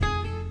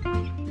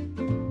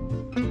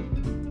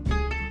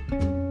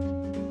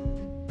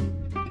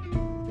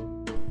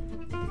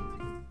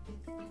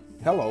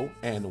Hello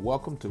and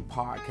welcome to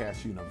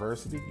Podcast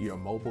University, your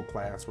mobile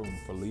classroom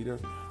for leaders.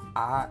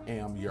 I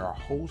am your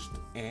host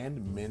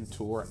and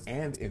mentor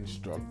and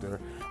instructor,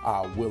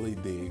 Willie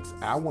Diggs.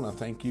 I want to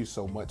thank you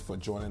so much for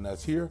joining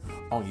us here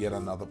on yet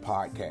another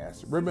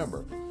podcast.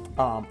 Remember,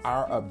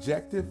 our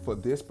objective for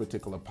this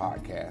particular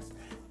podcast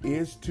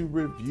is to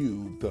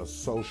review the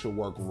social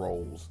work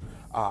roles.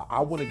 I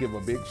want to give a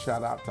big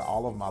shout out to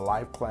all of my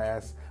Life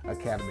Class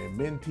Academy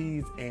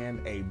mentees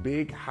and a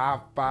big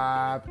high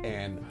five,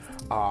 and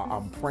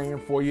I'm praying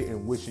for you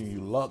and wishing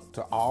you luck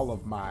to all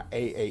of my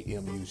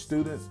AAMU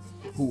students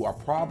who are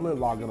probably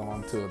logging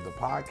on to the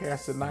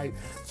podcast tonight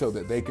so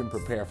that they can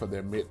prepare for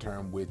their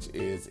midterm, which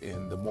is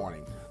in the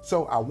morning.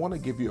 So I want to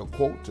give you a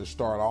quote to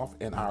start off,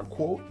 and our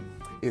quote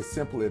is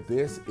simply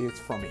this. It's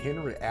from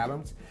Henry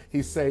Adams.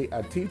 He say,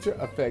 "A teacher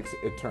affects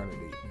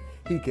eternity.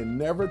 He can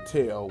never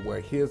tell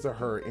where his or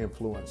her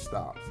influence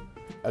stops."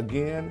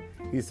 Again,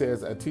 he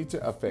says, a teacher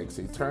affects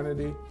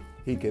eternity.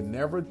 He can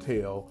never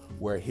tell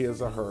where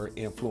his or her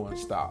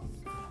influence stops.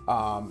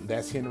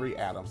 That's Henry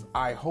Adams.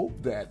 I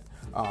hope that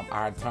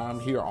our time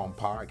here on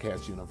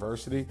Podcast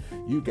University,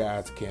 you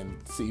guys can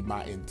see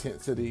my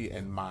intensity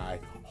and my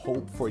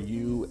hope for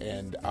you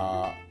and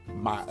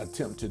my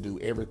attempt to do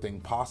everything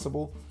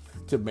possible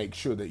to make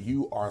sure that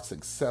you are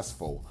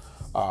successful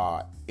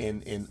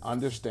in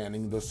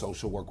understanding the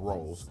social work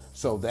roles.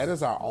 So that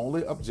is our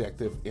only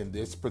objective in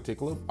this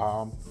particular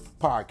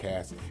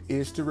podcast,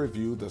 is to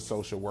review the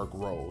social work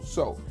roles.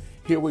 So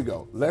here we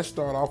go. Let's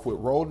start off with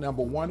role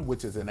number one,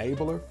 which is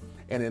enabler.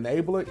 An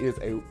enabler is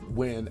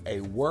when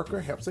a worker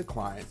helps a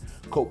client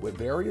cope with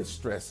various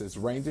stresses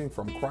ranging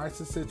from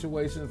crisis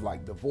situations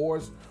like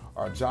divorce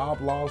or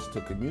job loss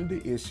to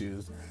community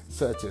issues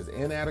such as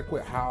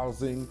inadequate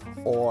housing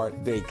or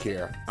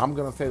daycare. I'm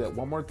going to say that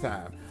one more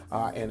time.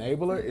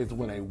 Enabler is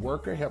when a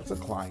worker helps a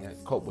client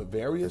cope with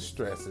various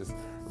stresses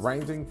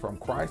ranging from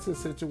crisis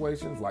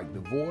situations like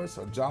divorce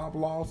or job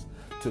loss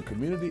to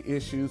community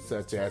issues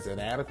such as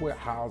inadequate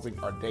housing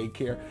or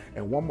daycare.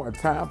 And one more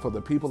time for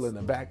the people in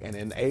the back, an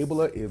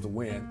enabler is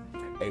when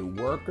a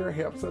worker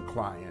helps a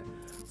client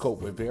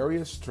cope with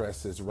various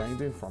stresses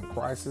ranging from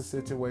crisis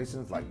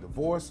situations like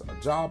divorce or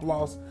job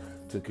loss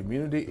to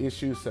community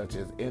issues such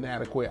as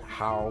inadequate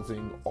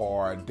housing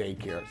or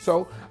daycare.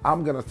 So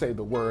I'm going to say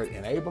the word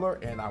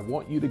enabler, and I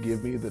want you to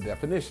give me the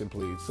definition,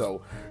 please.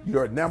 So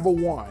you're number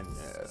one.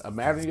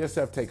 Imagine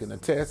yourself taking a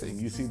test and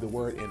you see the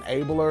word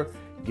enabler.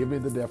 Give me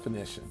the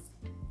definition.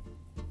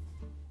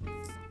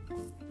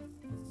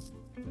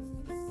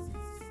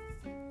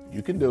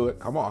 You can do it.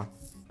 Come on.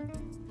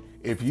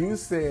 If you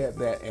said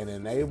that an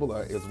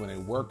enabler is when a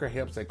worker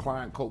helps a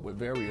client cope with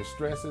various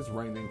stresses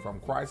ranging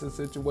from crisis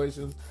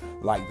situations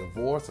like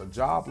divorce or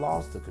job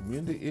loss to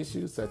community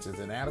issues such as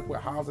inadequate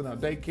housing or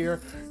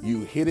daycare, you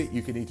hit it.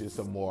 You can eat you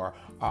some more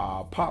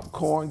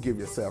popcorn, give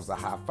yourselves a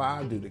high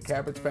five, do the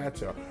Cabbage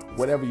Patch or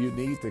whatever you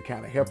need to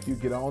kind of help you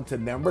get on to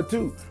number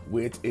two,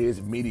 which is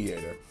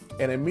mediator.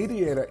 And a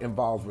mediator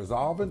involves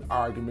resolving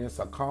arguments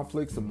or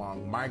conflicts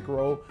among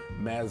micro,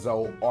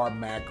 meso, or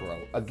macro.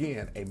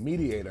 Again, a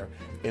mediator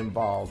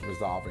involves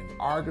resolving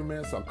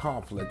arguments or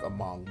conflict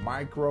among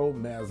micro,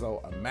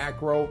 meso, or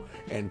macro.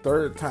 And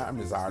third time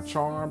is our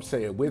charm.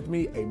 Say it with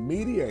me. A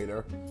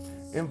mediator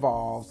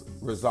involves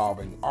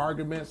resolving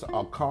arguments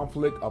or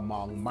conflict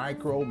among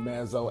micro,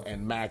 meso,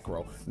 and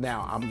macro.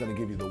 Now, I'm going to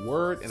give you the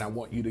word, and I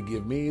want you to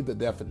give me the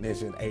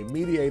definition. A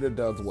mediator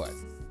does what?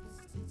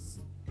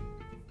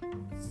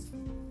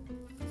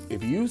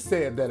 If you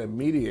said that a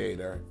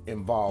mediator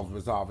involves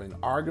resolving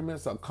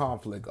arguments or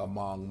conflict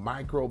among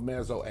micro,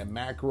 meso, and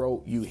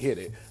macro, you hit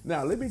it.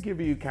 Now, let me give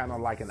you kind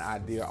of like an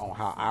idea on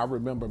how I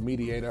remember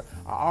mediator.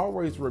 I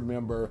always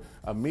remember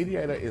a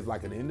mediator is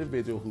like an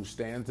individual who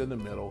stands in the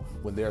middle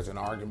when there's an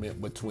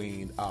argument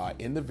between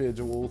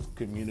individuals,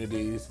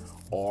 communities,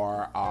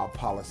 or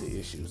policy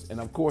issues. And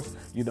of course,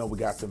 you know, we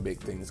got some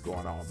big things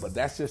going on, but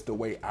that's just the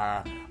way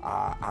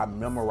I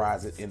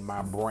memorize it in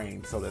my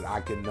brain so that I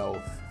can know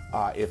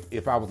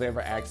if I was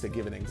ever asked to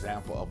give an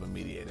example of a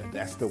mediator.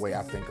 That's the way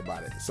I think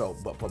about it. So,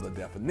 but for the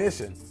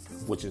definition,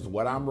 which is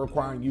what I'm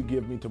requiring you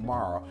give me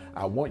tomorrow,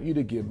 I want you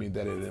to give me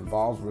that it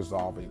involves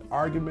resolving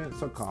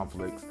arguments or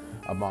conflicts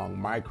among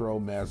micro,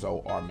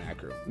 meso, or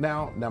macro.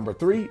 Now, number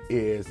three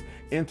is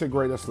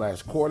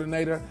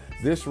integrator/coordinator.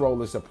 This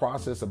role is the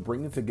process of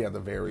bringing together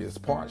various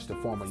parts to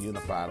form a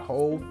unified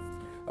whole.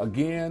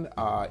 Again,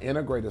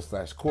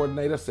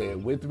 integrator/coordinator, say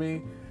it with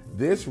me.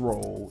 This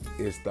role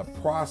is the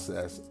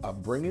process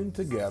of bringing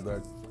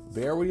together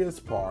various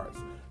parts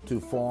to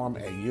form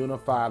a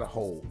unified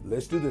whole.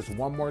 Let's do this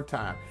one more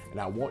time,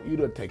 and I want you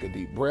to take a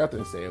deep breath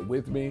and say it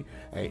with me.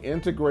 An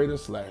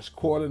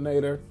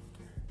integrator/coordinator.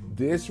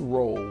 This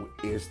role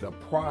is the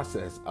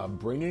process of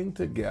bringing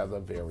together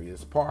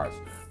various parts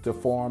to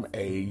form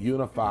a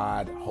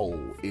unified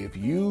whole. If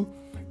you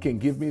can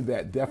give me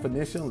that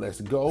definition, let's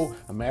go.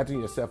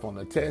 Imagine yourself on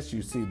the test.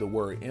 You see the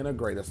word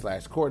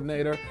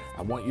integrator/coordinator.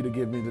 I want you to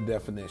give me the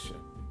definition.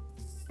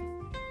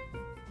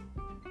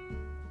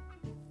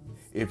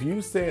 If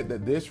you said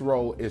that this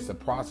role is the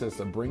process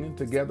of bringing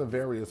together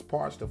various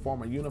parts to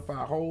form a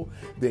unified whole,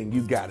 then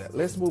you got it.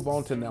 Let's move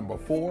on to number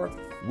 4,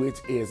 which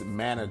is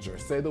manager.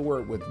 Say the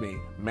word with me,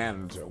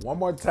 manager. One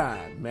more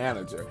time,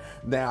 manager.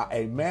 Now,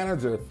 a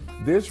manager,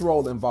 this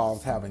role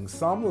involves having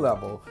some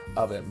level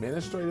of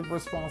administrative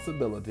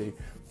responsibility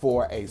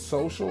for a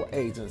social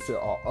agency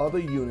or other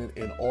unit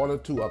in order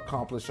to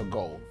accomplish a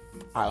goal.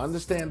 I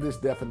understand this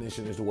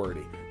definition is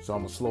wordy, so I'm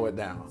going to slow it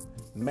down.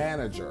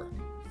 Manager.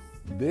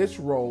 This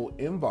role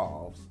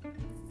involves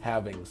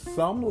having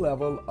some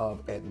level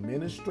of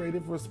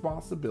administrative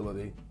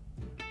responsibility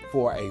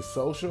for a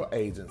social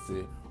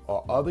agency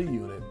or other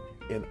unit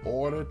in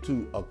order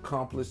to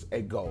accomplish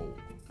a goal.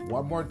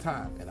 One more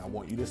time, and I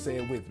want you to say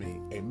it with me.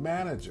 A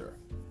manager.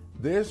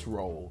 This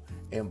role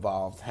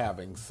involves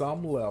having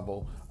some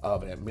level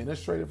of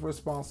administrative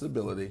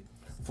responsibility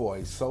for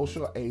a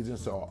social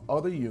agency or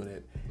other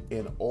unit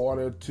in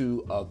order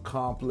to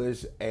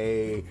accomplish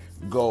a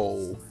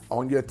goal.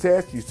 On your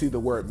test, you see the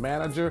word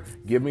manager.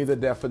 Give me the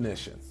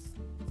definition.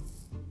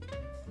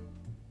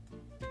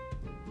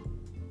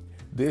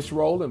 This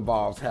role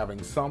involves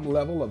having some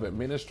level of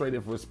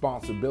administrative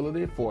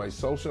responsibility for a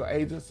social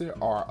agency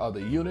or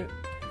other unit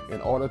in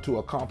order to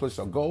accomplish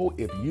a goal.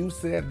 If you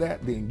said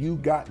that, then you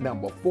got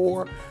number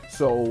 4.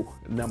 So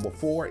number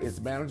 4 is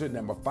manager.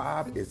 Number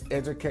 5 is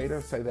educator.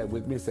 Say that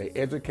with me. Say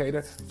educator.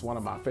 It's one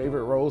of my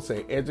favorite roles.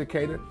 Say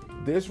educator.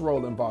 This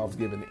role involves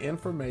giving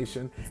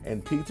information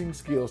and teaching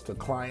skills to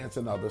clients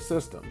and other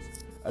systems.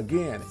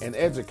 Again, an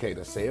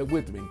educator. Say it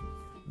with me.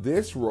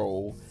 This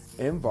role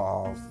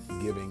involves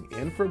giving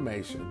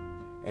information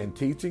and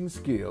teaching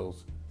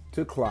skills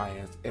to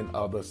clients and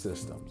other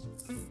systems.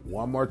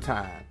 One more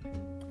time.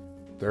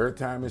 Third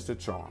time is the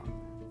charm.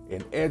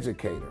 An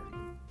educator.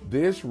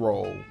 This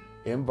role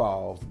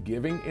involves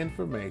giving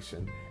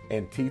information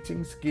and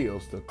teaching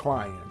skills to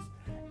clients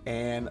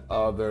and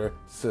other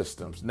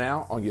systems.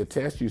 Now, on your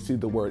test, you see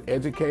the word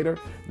educator.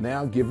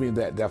 Now, give me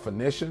that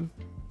definition.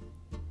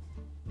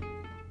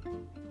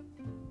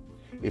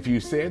 If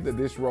you said that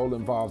this role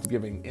involves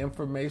giving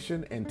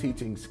information and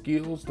teaching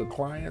skills to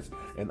clients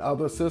and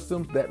other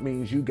systems, that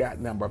means you got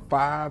number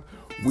 5.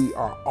 We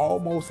are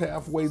almost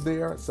halfway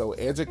there. So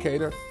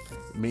educator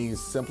means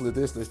simply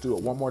this. Let's do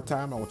it one more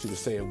time. I want you to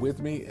say it with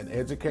me. An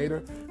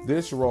educator.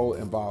 This role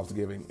involves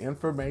giving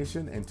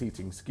information and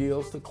teaching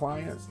skills to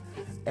clients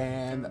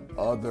and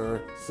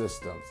other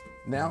systems.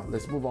 Now,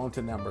 let's move on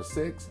to number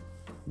 6,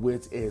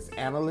 which is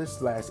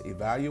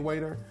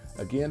analyst/evaluator.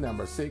 Again,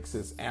 number 6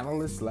 is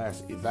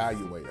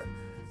analyst/evaluator.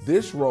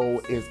 This role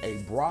is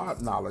a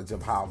broad knowledge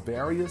of how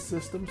various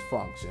systems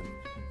function,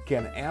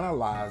 can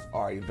analyze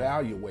or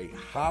evaluate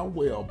how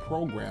well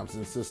programs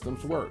and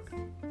systems work.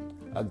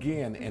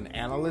 Again, an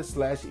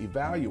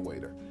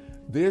analyst/evaluator.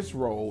 This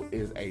role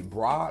is a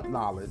broad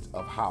knowledge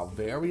of how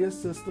various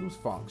systems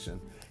function,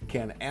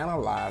 can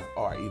analyze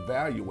or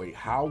evaluate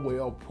how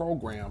well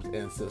programs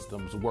and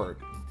systems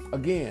work.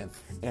 Again,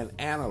 an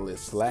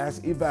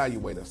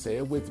analyst/evaluator. Say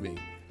it with me.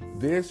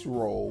 This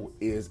role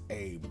is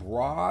a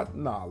broad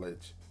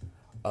knowledge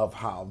of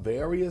how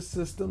various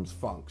systems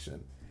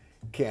function,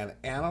 can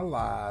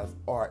analyze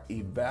or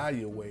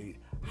evaluate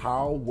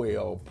how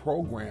well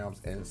programs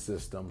and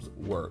systems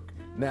work.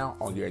 Now,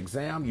 on your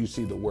exam, you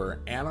see the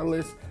word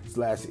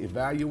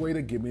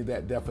analyst/evaluator. Give me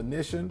that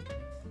definition.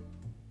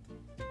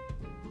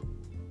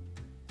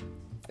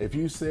 If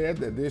you said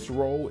that this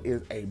role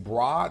is a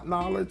broad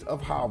knowledge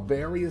of how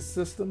various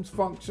systems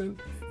function,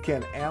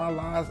 can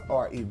analyze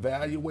or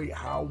evaluate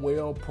how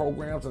well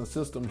programs and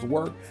systems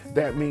work,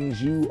 that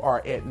means you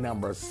are at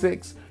number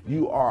 6.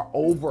 You are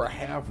over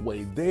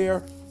halfway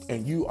there,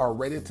 and you are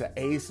ready to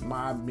ace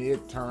my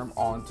midterm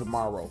on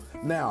tomorrow.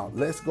 Now,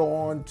 let's go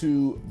on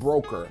to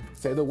broker.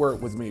 Say the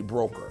word with me,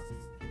 broker.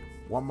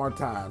 One more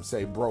time,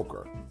 say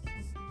broker.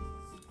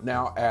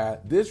 Now,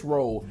 this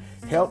role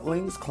helps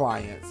links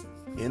clients,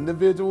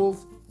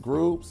 individuals,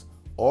 groups,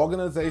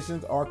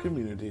 organizations, or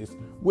communities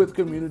with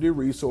community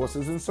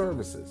resources and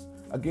services.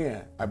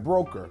 Again, a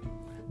broker.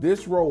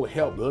 This role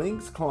helps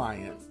links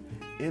clients,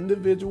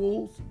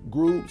 individuals,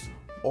 groups,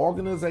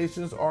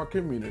 organizations, or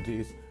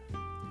communities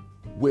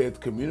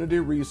with community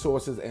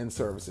resources and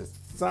services.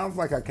 Sounds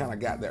like I kind of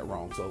got that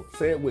wrong, so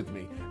say it with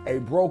me. A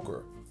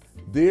broker.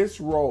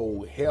 This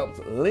role helps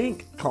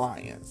link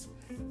clients,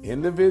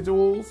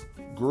 individuals,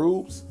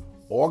 groups,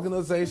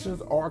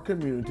 organizations, or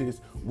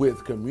communities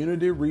with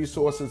community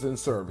resources and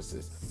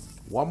services.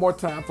 One more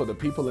time for the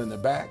people in the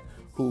back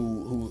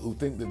who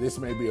think that this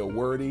may be a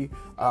wordy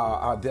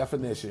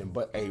definition,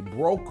 but a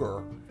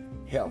broker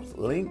helps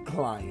link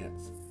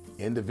clients,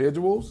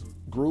 individuals,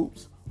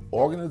 groups,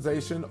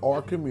 organization, or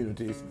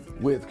communities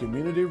with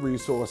community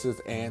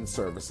resources and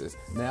services.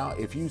 Now,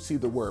 if you see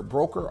the word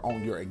broker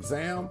on your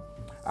exam,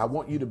 I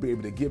want you to be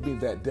able to give me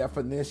that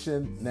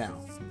definition now.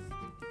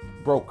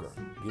 Broker,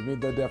 give me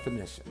the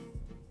definition.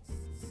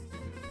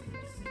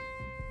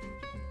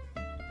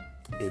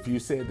 If you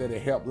said that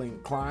it helped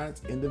link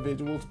clients,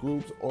 individuals,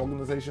 groups,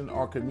 organizations,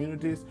 or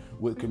communities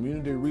with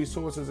community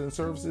resources and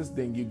services,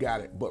 then you got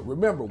it. But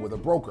remember, with a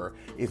broker,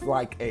 it's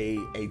like a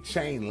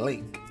chain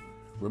link.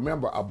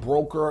 Remember, a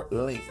broker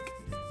link.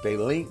 They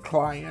link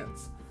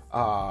clients,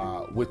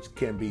 which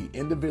can be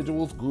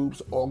individuals,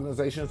 groups,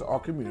 organizations, or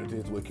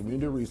communities with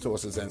community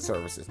resources and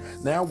services.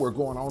 Now we're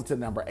going on to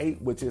number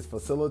 8, which is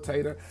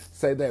facilitator.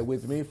 Say that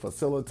with me,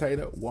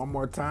 facilitator. One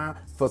more time,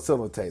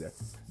 facilitator.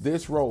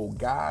 This role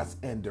guides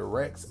and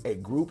directs a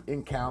group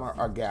encounter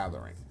or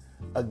gathering.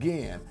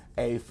 Again,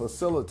 a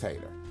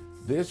facilitator.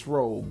 This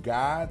role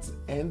guides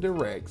and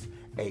directs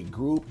a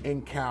group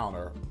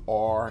encounter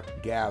or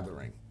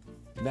gathering.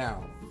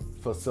 Now,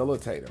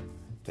 facilitator.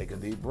 Take a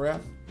deep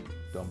breath.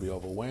 Don't be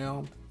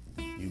overwhelmed.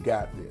 You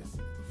got this.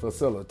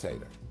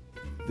 Facilitator.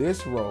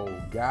 This role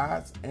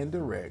guides and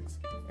directs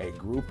a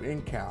group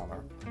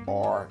encounter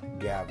or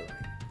gathering.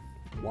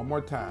 One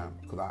more time,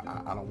 because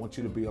I don't want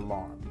you to be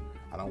alarmed.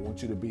 I don't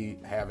want you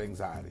to have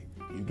anxiety.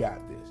 You got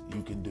this.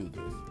 You can do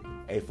this.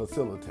 A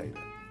facilitator.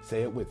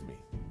 Say it with me.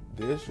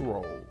 This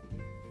role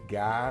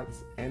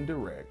guides and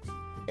directs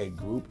a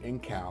group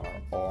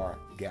encounter or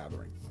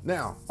gathering.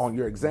 Now, on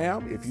your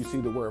exam, if you see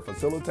the word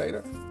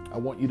facilitator, I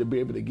want you to be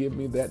able to give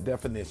me that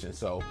definition.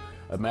 So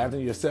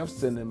imagine yourself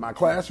sitting in my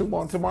classroom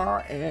on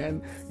tomorrow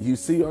and you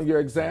see on your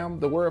exam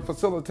the word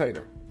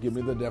facilitator. Give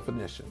me the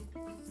definition.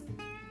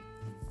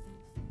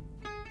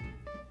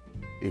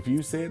 If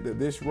you said that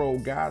this role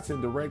guides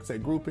and directs a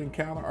group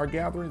encounter or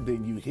gathering,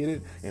 then you hit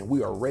it, and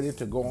we are ready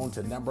to go on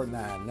to number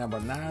 9. Number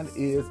 9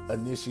 is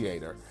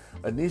initiator.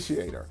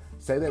 Initiator.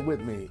 Say that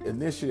with me.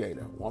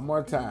 Initiator. One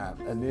more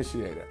time.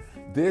 Initiator.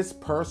 This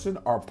person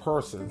or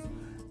persons,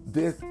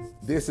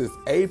 this is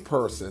a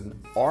person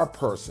or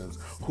persons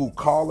who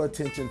call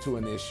attention to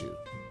an issue.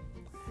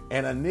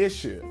 An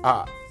initiator.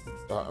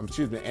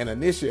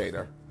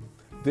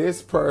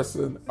 This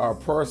person or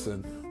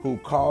person who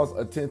calls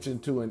attention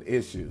to an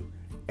issue.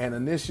 An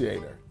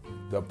initiator,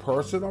 the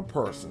person or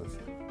persons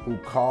who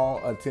call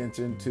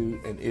attention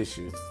to an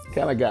issue.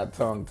 Kind of got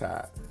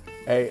tongue-tied.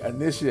 A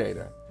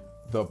initiator,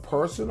 the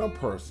person or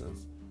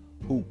persons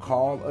who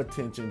call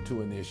attention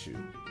to an issue.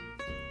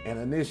 An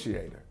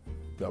initiator,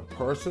 the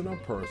person or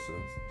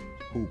persons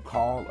who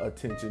call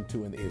attention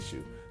to an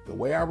issue. The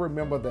way I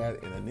remember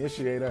that, an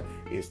initiator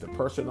is the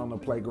person on the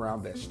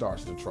playground that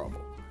starts the trouble.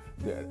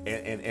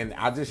 And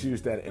I just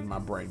use that in my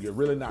brain. You're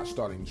really not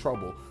starting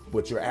trouble,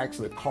 but you're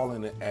actually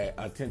calling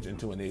attention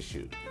to an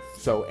issue.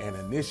 So an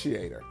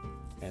initiator,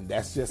 and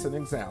that's just an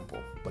example,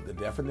 but the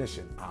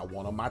definition I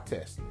want on my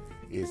test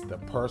is the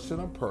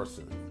person or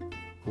persons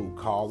who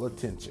call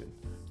attention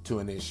to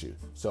an issue.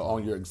 So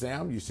on your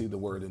exam, you see the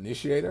word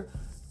initiator,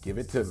 give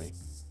it to me.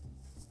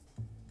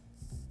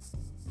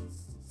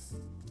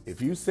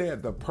 If you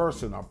said the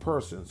person or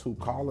persons who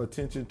call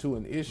attention to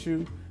an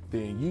issue,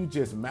 then you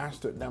just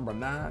mastered number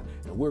 9,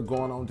 and we're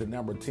going on to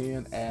number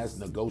 10 as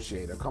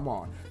negotiator. Come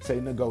on, say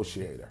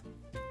negotiator.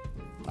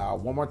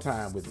 One more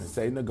time with me,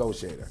 say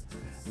negotiator.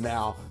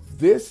 Now,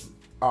 this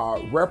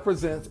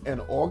represents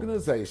an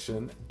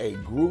organization, a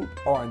group,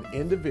 or an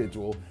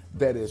individual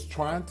that is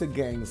trying to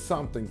gain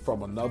something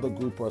from another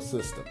group or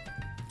system.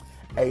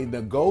 A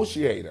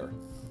negotiator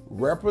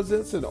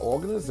represents an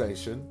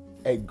organization,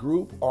 a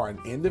group, or an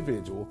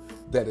individual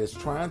that is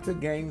trying to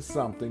gain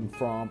something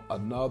from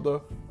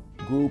another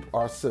group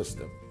or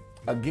system.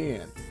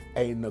 Again,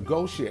 a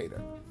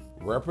negotiator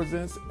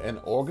represents an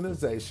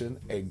organization,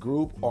 a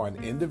group, or an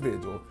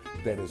individual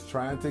that is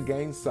trying to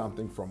gain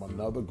something from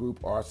another group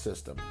or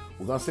system.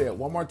 We're going to say it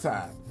one more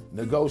time.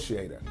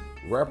 Negotiator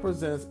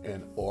represents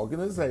an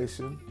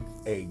organization,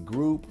 a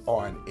group,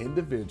 or an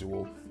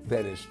individual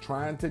that is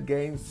trying to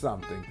gain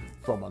something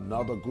from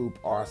another group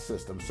or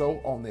system. So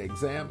on the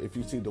exam, if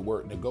you see the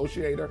word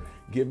negotiator,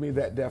 give me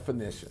that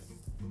definition.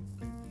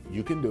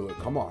 You can do it.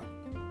 Come on.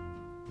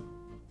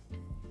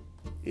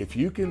 If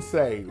you can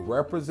say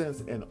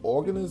represents an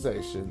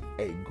organization,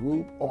 a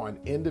group, or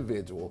an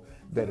individual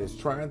that is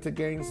trying to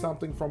gain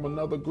something from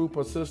another group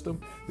or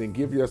system, then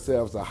give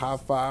yourselves a high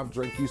five,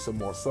 drink you some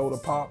more soda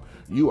pop.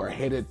 You are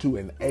headed to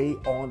an A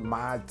on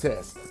my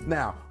test.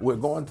 Now, we're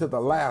going to the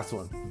last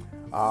one,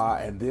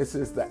 and this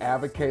is the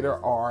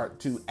advocator or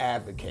to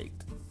advocate.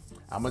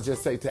 I'm going to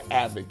just say to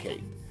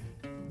advocate.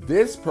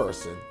 This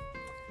person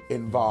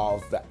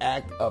involves the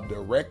act of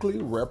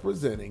directly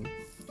representing,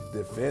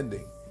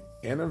 defending,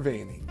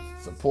 intervening,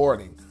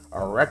 supporting,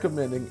 or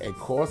recommending a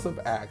course of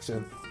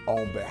action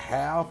on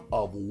behalf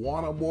of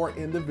one or more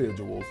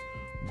individuals,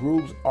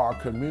 groups, or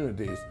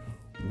communities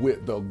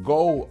with the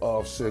goal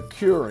of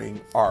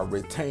securing or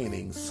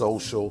retaining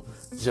social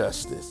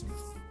justice.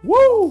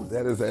 Woo!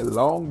 That is a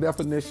long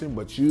definition,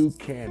 but you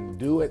can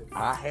do it.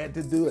 I had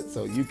to do it,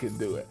 so you can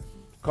do it.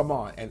 Come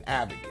on, an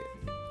advocate.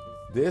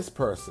 This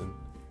person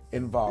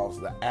involves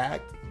the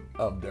act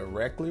of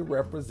directly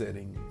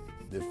representing,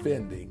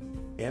 defending,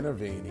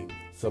 intervening,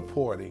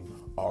 supporting,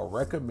 or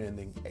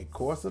recommending a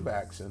course of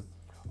action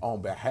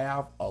on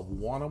behalf of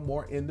one or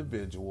more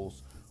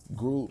individuals,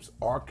 groups,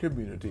 or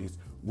communities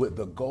with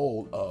the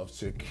goal of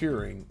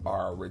securing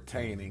or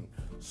retaining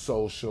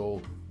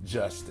social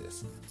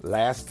justice.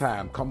 Last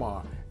time, come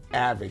on,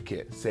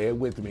 advocate, say it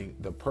with me.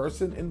 The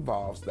person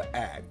involves the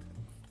act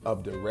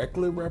of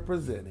directly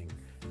representing,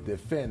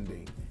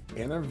 defending,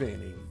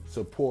 intervening,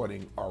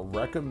 supporting, or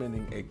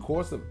recommending a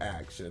course of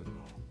action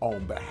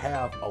on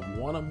behalf of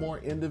one or more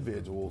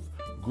individuals,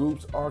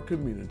 groups, or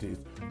communities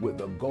with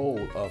the goal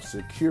of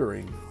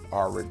securing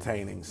or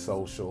retaining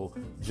social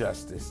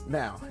justice.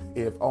 Now,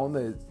 if on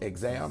the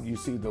exam you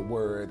see the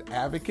word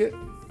advocate,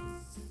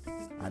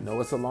 I know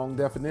it's a long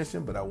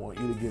definition, but I want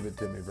you to give it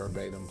to me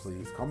verbatim,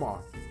 please. Come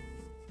on.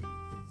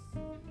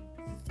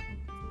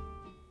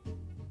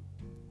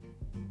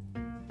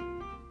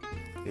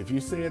 If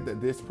you said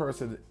that this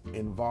person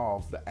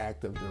involves the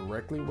act of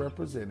directly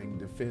representing,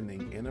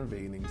 defending,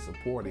 intervening,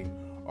 supporting,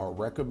 or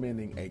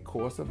recommending a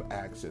course of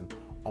action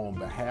on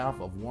behalf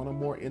of one or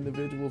more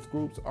individuals,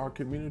 groups, or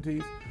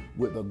communities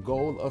with the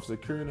goal of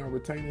securing or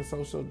retaining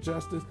social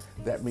justice,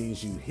 that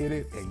means you hit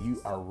it and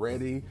you are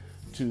ready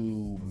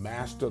to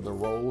master the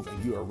roles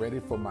and you are ready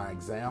for my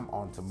exam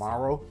on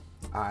tomorrow.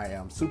 I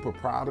am super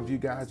proud of you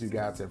guys. You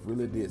guys have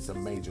really did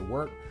some major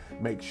work.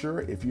 Make sure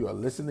if you are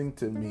listening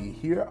to me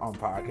here on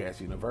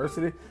Podcast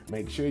University,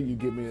 make sure you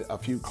give me a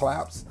few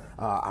claps.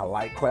 I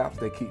like claps.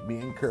 They keep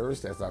me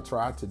encouraged as I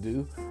try to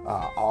do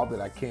all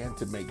that I can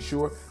to make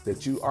sure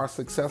that you are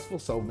successful.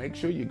 So make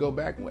sure you go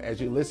back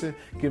as you listen,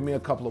 give me a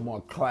couple of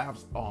more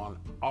claps on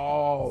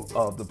all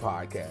of the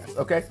podcasts.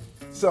 Okay.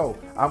 So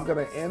I'm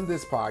going to end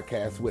this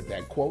podcast with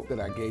that quote that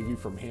I gave you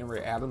from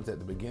Henry Adams at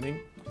the beginning.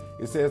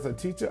 It says, "A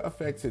teacher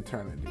affects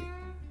eternity.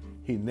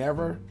 He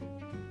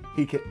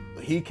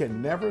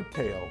can never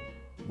tell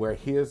where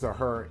his or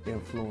her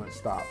influence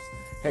stops."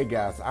 Hey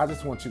guys, I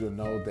just want you to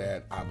know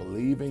that I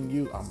believe in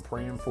you. I'm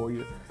praying for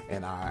you,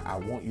 and I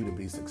want you to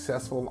be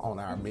successful on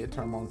our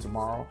midterm on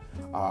tomorrow.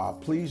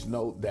 Please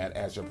note that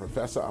as your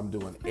professor, I'm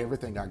doing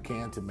everything I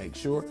can to make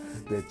sure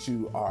that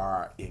you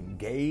are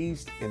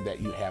engaged and that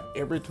you have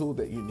every tool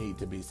that you need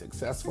to be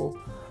successful.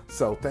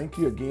 So thank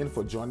you again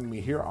for joining me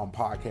here on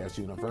Podcast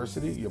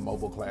University, your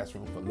mobile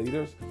classroom for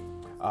leaders.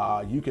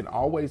 You can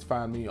always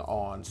find me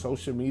on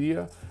social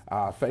media.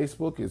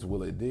 Facebook is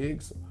Willie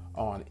Diggs.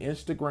 On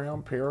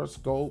Instagram,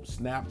 Periscope,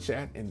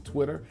 Snapchat, and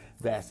Twitter,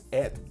 that's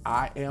at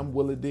I am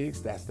Willie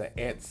Diggs. That's the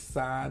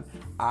 @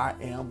 I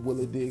am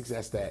Willie Diggs.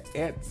 That's the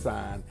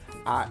 @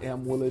 I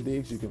am Willie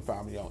Diggs. You can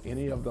find me on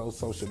any of those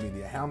social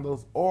media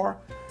handles, or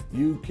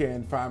you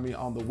can find me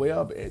on the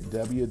web at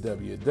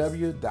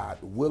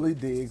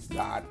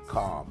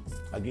www.williediggs.com.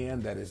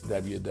 Again, that is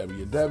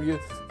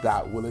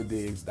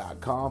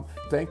www.williediggs.com.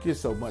 Thank you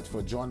so much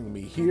for joining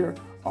me here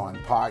on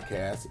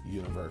Podcast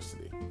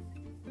University.